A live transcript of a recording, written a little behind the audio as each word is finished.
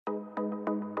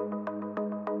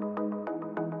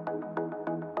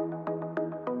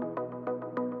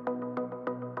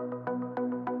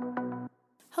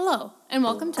and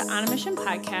welcome to On a Mission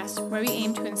Podcast, where we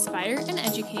aim to inspire and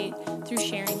educate through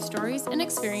sharing stories and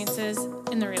experiences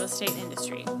in the real estate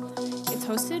industry. It's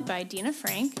hosted by Dina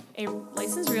Frank, a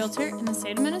licensed realtor in the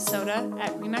state of Minnesota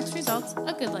at RE/MAX Results,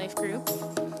 a Good Life Group,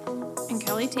 and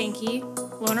Kelly Tankey,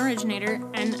 loan originator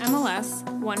NMLS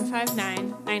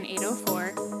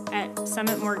 1599804 at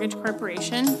Summit Mortgage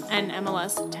Corporation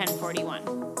NMLS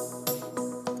 1041.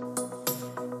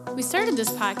 We started this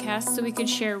podcast so we could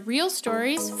share real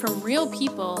stories from real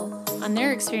people on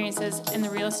their experiences in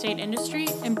the real estate industry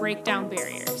and break down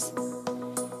barriers.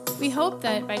 We hope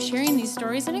that by sharing these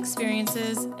stories and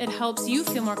experiences, it helps you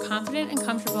feel more confident and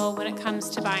comfortable when it comes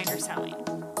to buying or selling.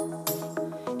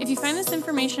 If you find this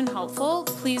information helpful,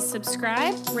 please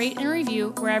subscribe, rate, and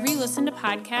review wherever you listen to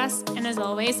podcasts, and as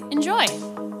always, enjoy!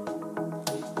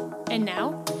 And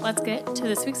now, let's get to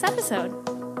this week's episode.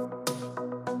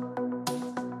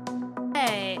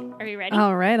 Hey, are you ready?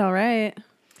 All right.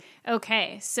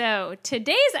 Okay, so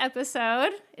today's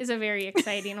episode is a very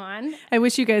exciting one. I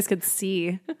wish you guys could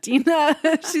see Dina.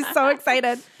 She's so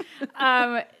excited.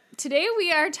 Today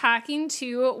we are talking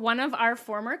to one of our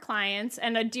former clients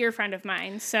and a dear friend of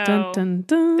mine, so Dun, dun,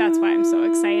 dun. that's why I'm so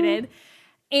excited.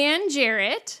 Ann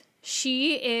Jarrett,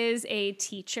 she is a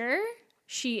teacher.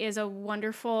 She is a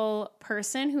wonderful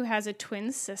person who has a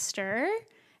twin sister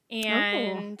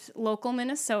and local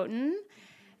Minnesotan.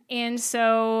 And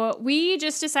so we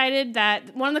just decided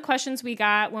that one of the questions we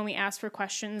got when we asked for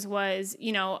questions was,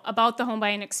 about the home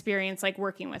buying experience, like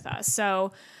working with us.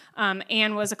 So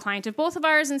Ann was a client of both of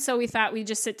ours, and so we thought we'd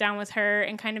just sit down with her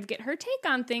and kind of get her take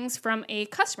on things from a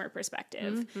customer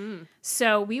perspective. Mm-hmm.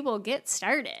 So we will get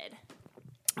started.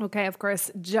 Okay, of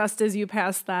course, just as you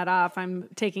pass that off, I'm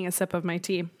taking a sip of my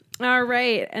tea. All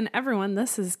right, and everyone,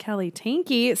 this is Kelly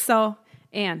Tankey. So,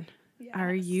 Ann, yes.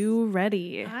 Are you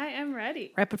ready? I am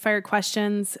ready. Rapid fire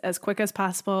questions as quick as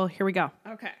possible. Here we go.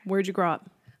 Okay. Where'd you grow up?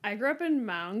 I grew up in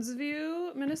Mounds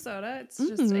View, Minnesota. It's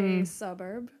just a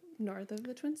suburb north of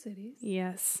the Twin Cities.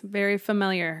 Yes, very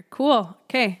familiar. Cool.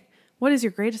 Okay. What is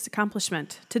your greatest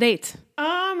accomplishment to date?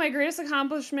 My greatest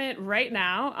accomplishment right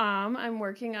now, I'm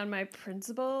working on my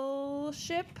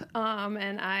principalship,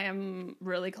 and I am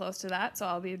really close to that, so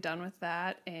I'll be done with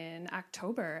that in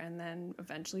October and then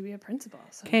eventually be a principal.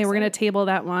 So okay, we're going to table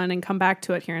that one and come back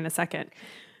to it here in a second.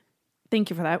 Thank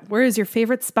you for that. Where is your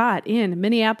favorite spot in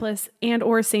Minneapolis and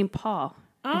or St. Paul?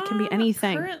 It can be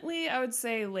anything. Currently, I would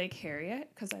say Lake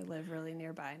Harriet because I live really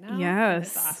nearby now.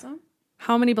 Yes. It's awesome.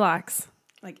 How many blocks?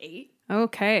 Like 8.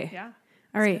 Okay. Yeah.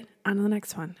 All right. On to the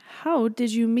next one. How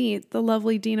did you meet the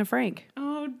lovely Dina Frank?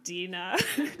 Oh, Dina.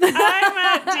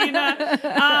 I met Dina.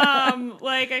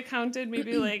 I counted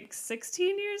maybe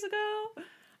 16 years ago.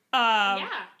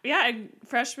 Yeah,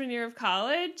 freshman year of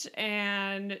college,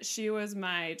 and she was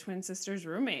my twin sister's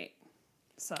roommate.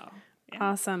 So, yeah.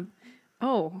 Awesome.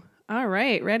 Oh, all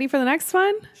right. Ready for the next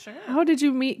one? Sure. How did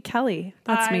you meet Kelly?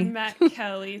 That's me. I met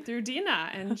Kelly through Dina,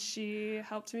 and she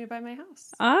helped me buy my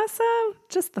house. Awesome.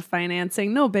 Just the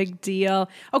financing. No big deal.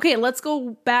 Okay, let's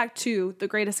go back to the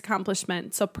greatest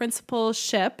accomplishment. So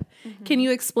principalship. Mm-hmm. Can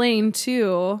you explain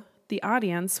to the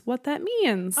audience what that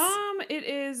means? It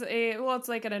is it's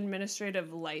like an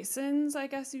administrative license, I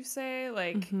guess you say.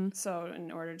 So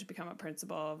in order to become a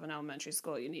principal of an elementary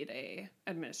school, you need a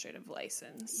administrative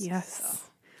license. Yes. So,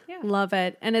 yeah. Love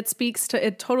it. And it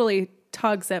totally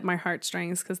tugs at my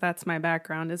heartstrings because that's my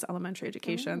background is elementary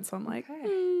education. So I'm like,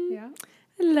 yeah,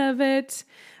 I love it.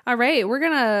 All right. We're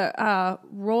going to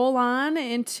roll on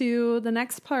into the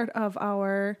next part of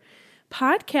our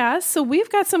podcast. So we've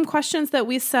got some questions that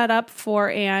we set up for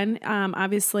Ann.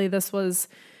 Obviously,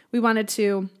 we wanted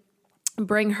to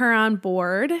bring her on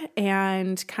board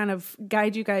and kind of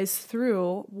guide you guys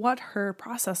through what her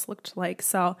process looked like.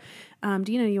 So,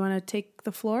 Dina, you want to take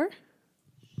the floor?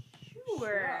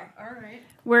 Sure. All right.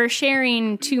 We're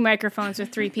sharing 2 microphones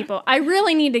with 3 people. I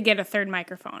really need to get a third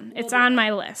microphone. It's on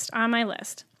my list.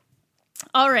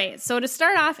 All right. So to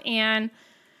start off, Ann,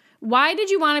 why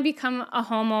did you want to become a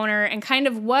homeowner and kind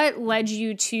of what led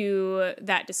you to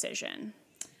that decision?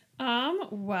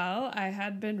 Well, I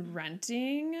had been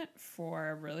renting for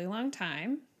a really long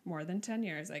time, more than 10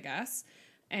 years, I guess.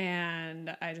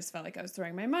 And I just felt like I was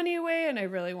throwing my money away, and I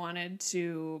really wanted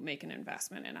to make an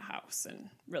investment in a house and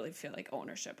really feel like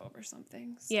ownership over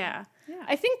something. So, yeah.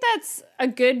 I think that's a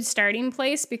good starting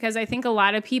place because I think a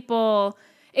lot of people,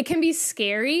 it can be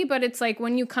scary, but it's like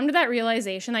when you come to that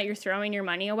realization that you're throwing your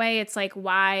money away, it's like,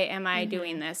 why am I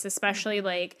doing this? Especially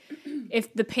like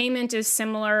if the payment is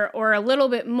similar or a little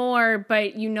bit more,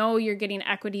 but you're getting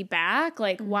equity back,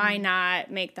 like why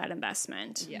not make that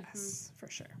investment? Yes, for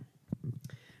sure.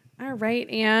 All right,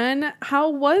 Anne,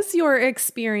 how was your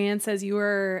experience as you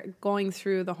were going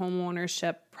through the home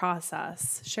ownership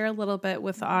process? Share a little bit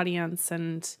with the audience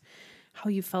and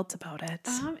how you felt about it.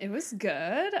 It was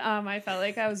good. I felt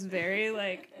like I was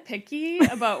very picky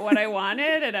about what I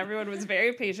wanted, and everyone was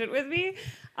very patient with me.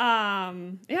 Yeah,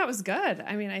 it was good.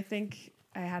 I mean, I think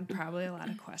I had probably a lot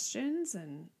of questions,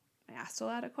 and I asked a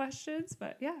lot of questions,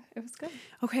 but yeah, it was good.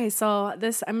 Okay, so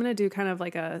I'm going to do kind of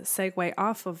like a segue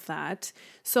off of that.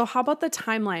 So how about the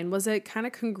timeline? Was it kind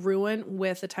of congruent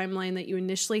with the timeline that you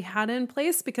initially had in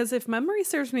place? Because if memory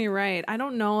serves me right, I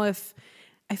don't know if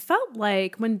I felt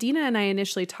like when Dina and I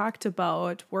initially talked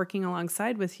about working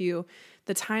alongside with you,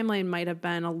 the timeline might have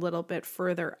been a little bit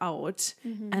further out.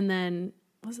 And then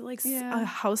was it like a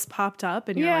house popped up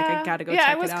and you're like, I got to go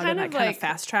check it out, and that kind of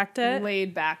fast tracked it?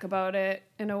 Laid back about it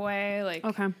in a way.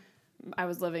 Okay. I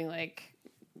was living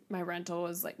my rental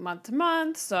was month to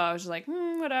month, so I was just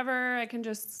whatever. I can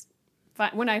just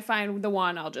when I find the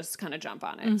one, I'll just kind of jump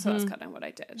on it. So that's kind of what I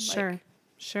did.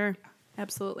 Sure,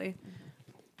 absolutely.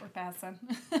 We're passing.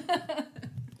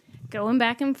 Going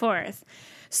back and forth.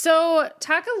 So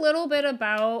talk a little bit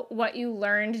about what you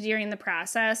learned during the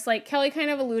process. Like Kelly kind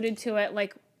of alluded to it.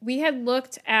 Like we had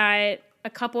looked at a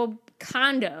couple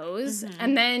condos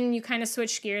and then you kind of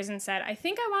switched gears and said, I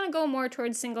think I want to go more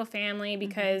towards single family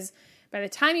because by the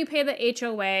time you pay the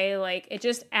HOA, it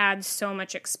just adds so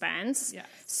much expense. Yes.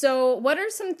 So what are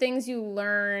some things you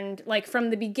learned, from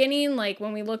the beginning,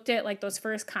 when we looked at, those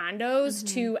first condos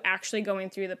to actually going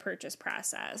through the purchase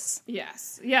process?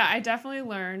 Yes. Yeah, I definitely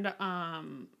learned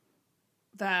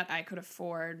that I could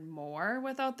afford more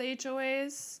without the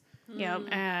HOAs. Yep.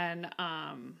 And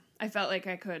I felt like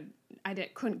I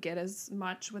couldn't get as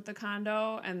much with the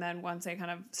condo. And then once I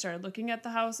kind of started looking at the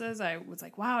houses, I was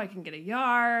like, wow, I can get a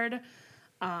yard.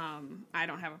 I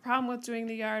don't have a problem with doing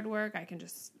the yard work. I can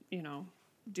just,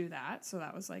 do that. So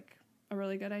that was a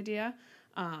really good idea.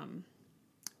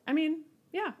 I mean,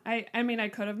 I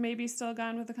could have maybe still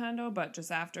gone with the condo, but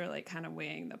just after kind of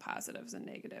weighing the positives and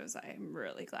negatives, I'm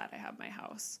really glad I have my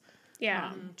house.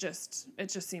 Yeah. It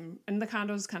just seemed, and the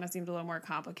condos kind of seemed a little more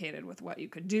complicated with what you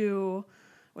could do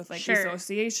with Sure.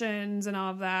 associations and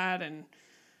all of that. And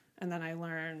then I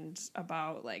learned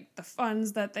about the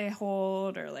funds that they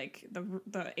hold or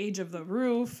the age of the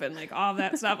roof and all of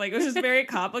that stuff. It was just very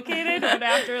complicated. But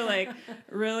after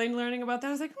really learning about that,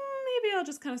 I was like, maybe I'll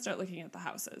just kind of start looking at the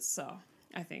houses. So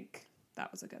I think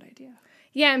that was a good idea.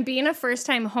 Yeah, and being a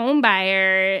first-time home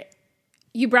buyer,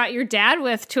 you brought your dad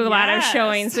with to a lot of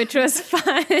showings, which was fun.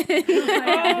 Oh,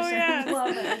 yes.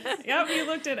 Love it. Yep, he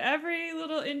looked at every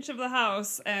little inch of the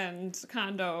house and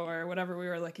condo or whatever we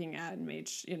were looking at and made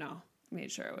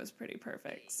sure it was pretty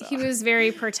perfect. So. He was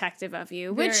very protective of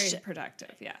you, Very which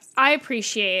protective, yes. I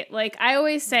appreciate. I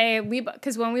always say,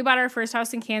 because when we bought our first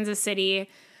house in Kansas City,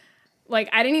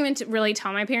 I didn't even really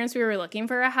tell my parents we were looking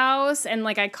for a house. And,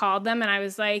 I called them and I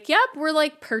was like, yep, we're,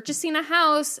 purchasing a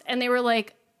house. And they were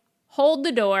like, hold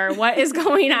the door. What is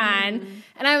going on?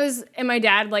 And my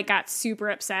dad got super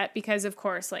upset because of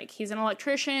course, he's an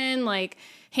electrician,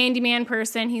 handyman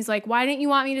person. He's like, why didn't you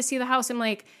want me to see the house? I'm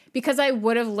like, because I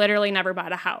would have literally never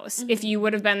bought a house. If you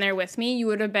would have been there with me, you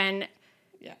would have been,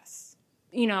 yes,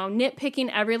 nitpicking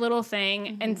every little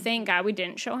thing. And thank God we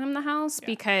didn't show him the house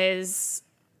because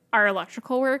our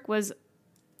electrical work was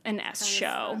an S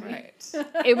show. right.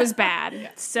 It was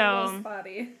bad. So,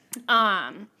 Spotty.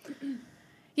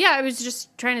 yeah, I was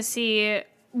just trying to see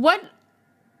when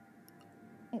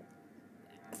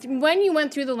you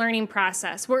went through the learning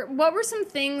process, what were some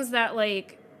things that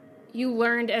you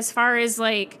learned as far as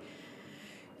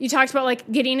you talked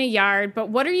about getting a yard, but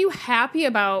what are you happy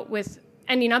about with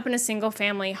ending up in a single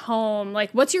family home?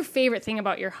 What's your favorite thing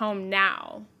about your home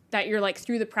now that you're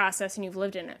through the process and you've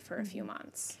lived in it for a few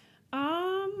months?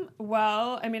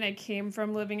 Well, I came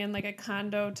from living in a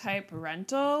condo type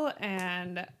rental,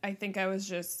 and I think I was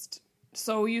just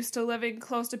so used to living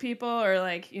close to people, or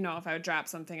if I would drop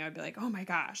something, I would be like, oh my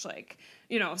gosh,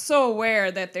 so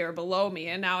aware that they were below me.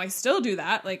 And now I still do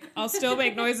that. I'll still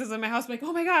make noises in my house,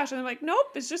 oh my gosh. And I'm like, nope,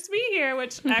 it's just me here,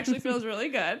 which actually feels really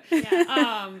good.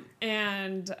 Yeah.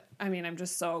 And I'm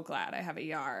just so glad I have a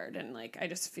yard, and I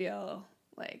just feel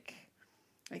like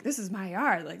this is my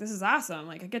yard. This is awesome.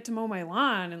 I get to mow my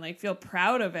lawn and feel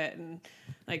proud of it and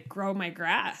grow my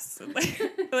grass. And,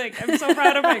 I'm so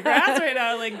proud of my grass right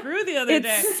now. Grew the other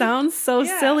day. It sounds so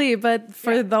silly, but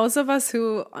for those of us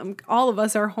who, all of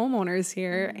us are homeowners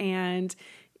here, and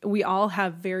we all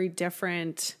have very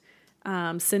different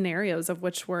scenarios of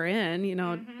which we're in,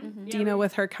 Dina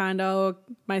with her condo,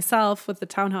 myself with the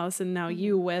townhouse, and now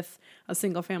you with a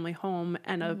single family home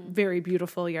and a very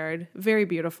beautiful yard. Very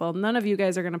beautiful. None of you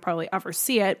guys are going to probably ever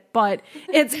see it, but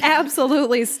it's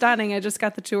absolutely stunning. I just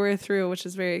got the tour through, which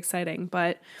is very exciting.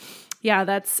 But yeah,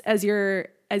 that's as you're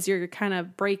kind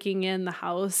of breaking in the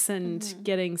house and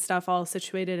getting stuff all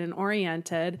situated and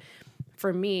oriented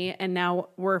for me, and now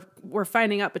we're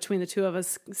finding out between the two of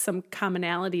us some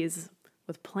commonalities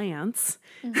with plants.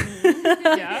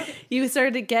 Yeah. You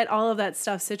started to get all of that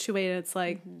stuff situated. It's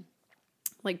like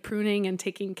pruning and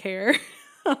taking care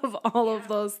of all of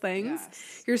those things.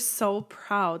 Yes. You're so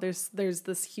proud. There's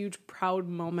this huge proud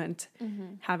moment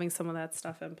having some of that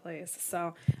stuff in place.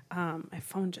 So my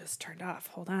phone just turned off.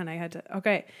 Hold on.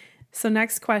 Okay. So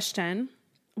next question.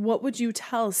 What would you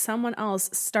tell someone else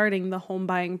starting the home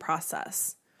buying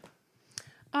process?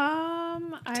 I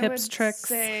Tips, would tricks.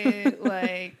 say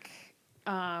like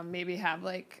maybe have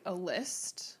like a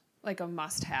list, like a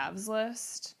must-haves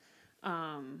list.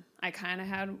 I kind of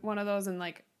had one of those, and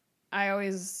like I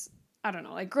don't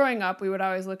know, like growing up, we would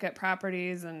always look at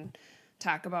properties and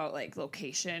talk about like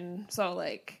location. So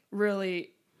like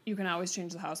really, you can always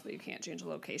change the house, but you can't change the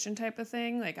location type of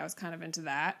thing. Like I was kind of into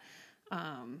that.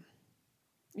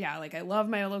 Yeah, like I love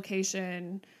my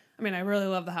location. I mean, I really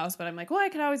love the house, but I'm like, well, I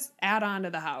could always add on to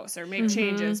the house or make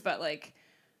changes. But like,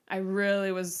 I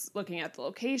really was looking at the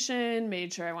location,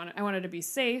 made sure I wanted to be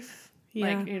safe,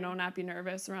 like, not be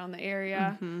nervous around the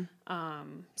area.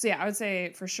 So yeah, I would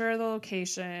say for sure the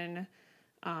location,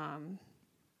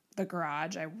 the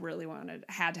garage. I really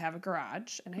had to have a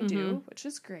garage, and I do, which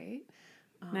is great.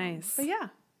 Nice. But yeah.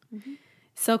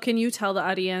 So can you tell the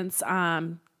audience,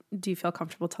 do you feel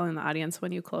comfortable telling the audience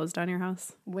when you closed on your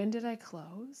house? When did I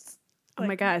close? Oh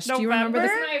my gosh. November? Do you remember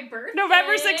this? My birthday.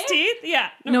 November 16th? Yeah.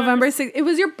 November 6th. It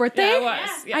was your birthday? Yeah, it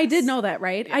was. Yes. I did know that,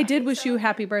 right? Yeah, I did wish you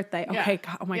happy birthday. Yeah. Okay.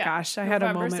 Oh my gosh. I had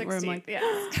a November moment where I'm 16th, like,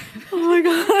 yes. oh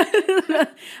my God.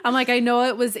 I'm like, I know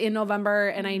it was in November,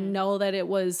 and I know that it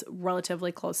was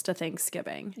relatively close to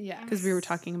Thanksgiving. Yes. Because we were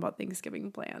talking about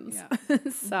Thanksgiving plans. Yeah.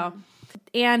 So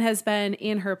Anne has been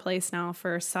in her place now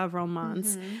for several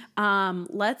months. I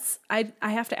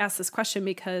have to ask this question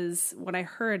because what I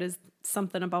heard is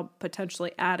something about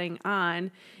potentially adding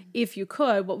on. If you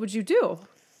could, what would you do?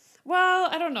 Well,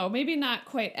 I don't know. Maybe not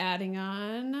quite adding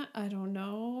on. I don't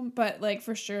know. But like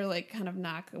for sure, like kind of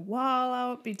knock a wall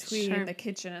out between the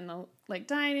kitchen and the like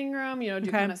dining room,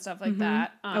 do kind of stuff like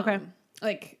that. Okay.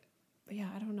 Like, yeah,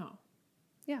 I don't know.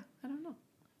 Yeah, I don't know.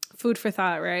 Food for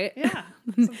thought, right? Yeah.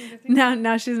 Something to think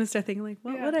Now she's gonna start thinking like,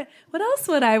 what else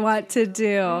would I want to do?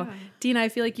 Yeah. Dina, I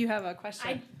feel like you have a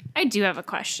question. I do have a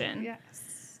question. Yes.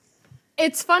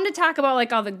 It's fun to talk about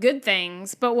like all the good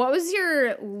things, but what was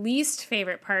your least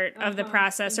favorite part of the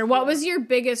process, or what was your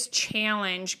biggest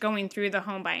challenge going through the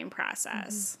home buying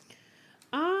process?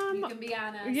 You can be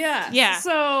honest. Yeah.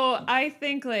 So I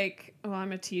think like, well,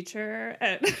 I'm a teacher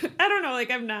and I don't know, like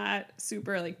I'm not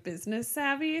super like business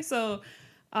savvy. So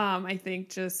I think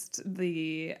just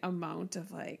the amount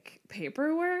of like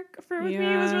paperwork with me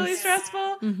was really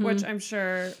stressful, which I'm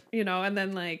sure, and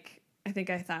then like, I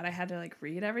think I thought I had to like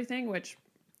read everything, which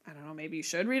I don't know, maybe you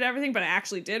should read everything, but I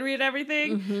actually did read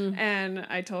everything. And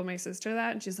I told my sister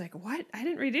that, and she's like, what? I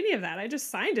didn't read any of that. I just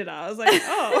signed it all. I was like,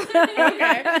 oh,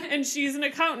 okay. And she's an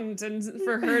accountant. And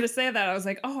for her to say that, I was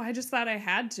like, oh, I just thought I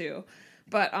had to.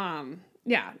 But,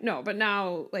 yeah, no, but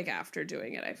now like after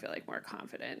doing it, I feel like more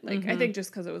confident. Like, I think just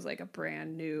because it was like a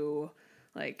brand new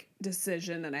like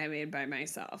decision that I made by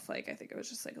myself, like, I think it was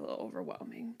just like a little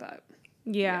overwhelming, but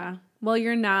Yeah. Well,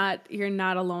 you're not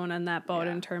alone on that boat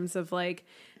in terms of like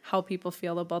how people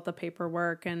feel about the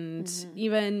paperwork and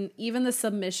even the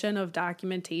submission of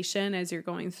documentation as you're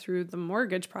going through the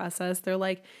mortgage process. They're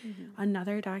like,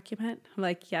 another document? I'm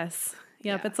like, yes.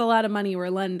 Yep, it's a lot of money we're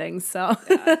lending, so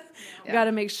we got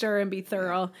to make sure and be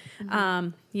thorough.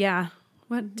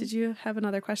 What did you have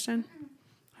another question?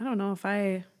 I don't know if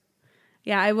I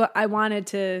wanted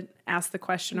to ask the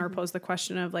question or pose the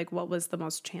question of like what was the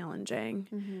most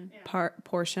challenging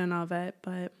portion of it,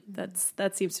 but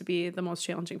that seems to be the most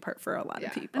challenging part for a lot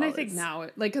of people. And I think now,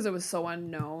 like, because it was so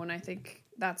unknown, I think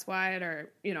that's why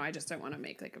I just didn't want to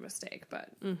make like a mistake. But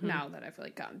now that I've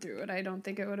like gotten through it, I don't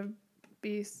think it would have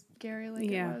be scary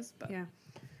like it was. But yeah.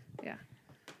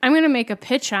 I'm going to make a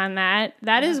pitch on that.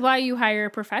 That is why you hire a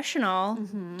professional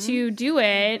to do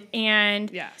it. And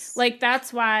Yes. like,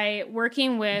 that's why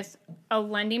working with a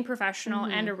lending professional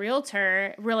and a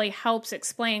realtor really helps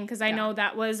explain. Because I know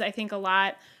that was, I think a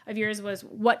lot of yours was,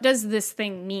 what does this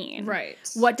thing mean? Right.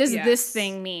 What does Yes. this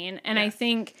thing mean? And I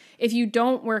think if you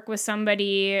don't work with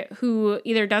somebody who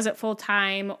either does it full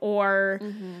time or,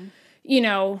 you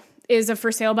know, is a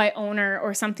for sale by owner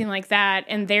or something like that,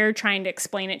 and they're trying to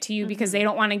explain it to you because they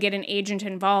don't want to get an agent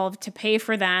involved to pay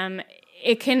for them,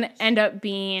 it can end up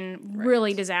being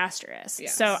really disastrous.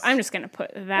 Yes. So I'm just going to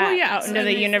put that out into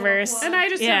the universe. And I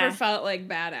just Yeah. never felt like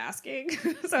bad asking.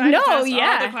 So I No, just asked all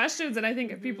yeah. the questions, and I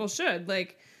think if people should,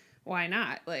 like, why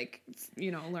not? Like,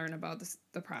 you know, learn about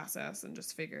the process and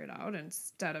just figure it out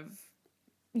instead of.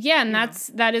 Yeah, and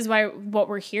that is why what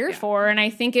we're here for. And I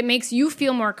think it makes you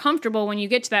feel more comfortable when you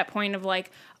get to that point of like,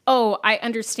 oh, I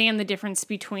understand the difference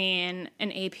between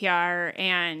an APR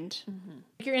and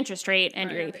your interest rate and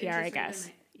your APR, I guess.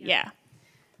 Yeah.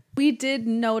 We did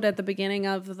note at the beginning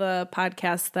of the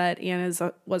podcast that Ann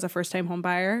was a first-time home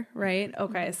buyer, right?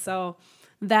 Okay, so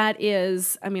that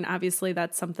is, I mean, obviously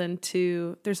there's something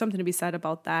to be said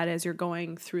about that as you're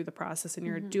going through the process and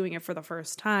you're doing it for the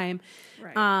first time.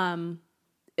 Right.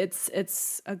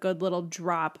 It's a good little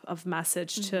drop of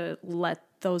message to let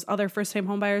those other first-time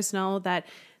homebuyers know that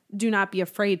do not be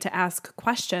afraid to ask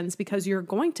questions, because you're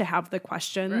going to have the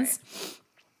questions. Right.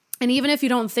 And even if you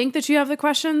don't think that you have the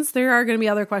questions, there are going to be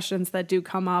other questions that do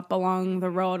come up along the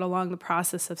road, along the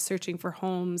process of searching for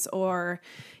homes or,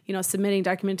 you know, submitting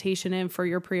documentation in for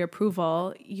your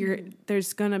pre-approval.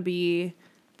 There's going to be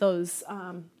those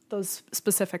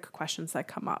specific questions that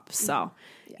come up. So,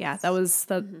 yeah, that was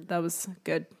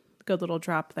good little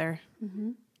drop there.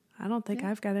 I don't think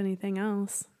I've got anything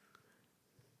else.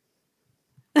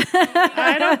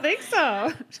 I don't think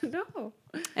so. No.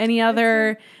 Any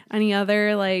other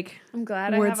like I'm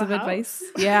glad words I have of a advice?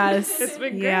 house. Yes. It's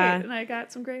been great, and I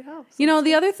got some great help. You know,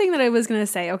 the other thing that I was going to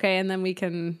say, okay, and then we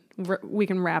can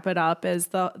wrap it up, is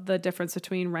the difference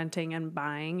between renting and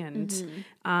buying. And,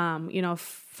 you know,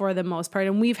 for the most part,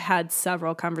 and we've had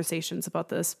several conversations about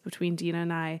this between Dina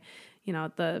and I, you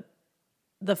know,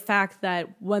 the fact that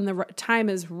when the time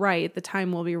is right, the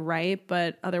time will be right,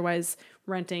 but otherwise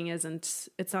renting it's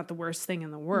not the worst thing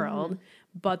in the world.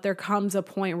 But there comes a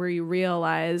point where you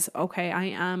realize, okay,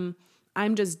 I'm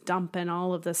just dumping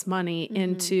all of this money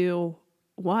into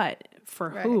what? For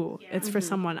who? Yeah. It's for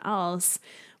someone else.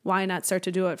 Why not start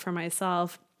to do it for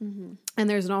myself? And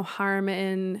there's no harm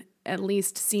in at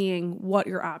least seeing what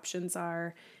your options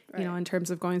are. You know, in terms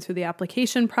of going through the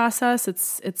application process,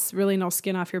 it's really no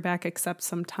skin off your back except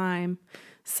some time.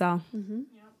 So,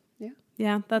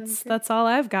 yeah, that's all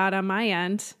I've got on my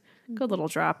end. Good little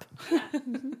drop.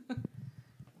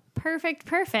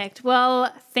 Perfect.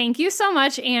 Well, thank you so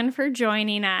much, Ann, for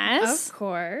joining us. Of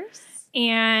course.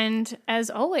 And as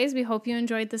always, we hope you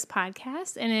enjoyed this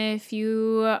podcast. And if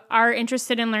you are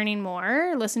interested in learning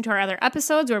more, listen to our other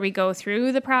episodes where we go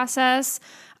through the process.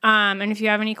 And if you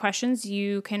have any questions,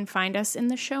 you can find us in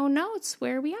the show notes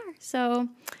where we are. So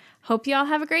hope you all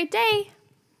have a great day.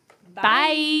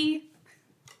 Bye.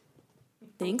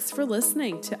 Thanks for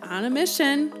listening to On a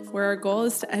Mission, where our goal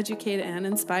is to educate and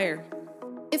inspire.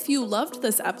 If you loved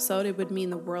this episode, it would mean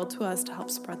the world to us to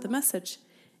help spread the message.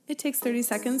 It takes 30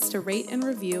 seconds to rate and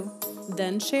review,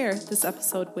 then share this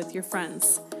episode with your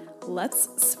friends. Let's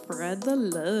spread the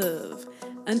love.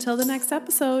 Until the next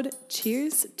episode,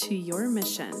 cheers to your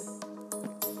mission.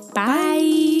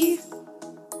 Bye.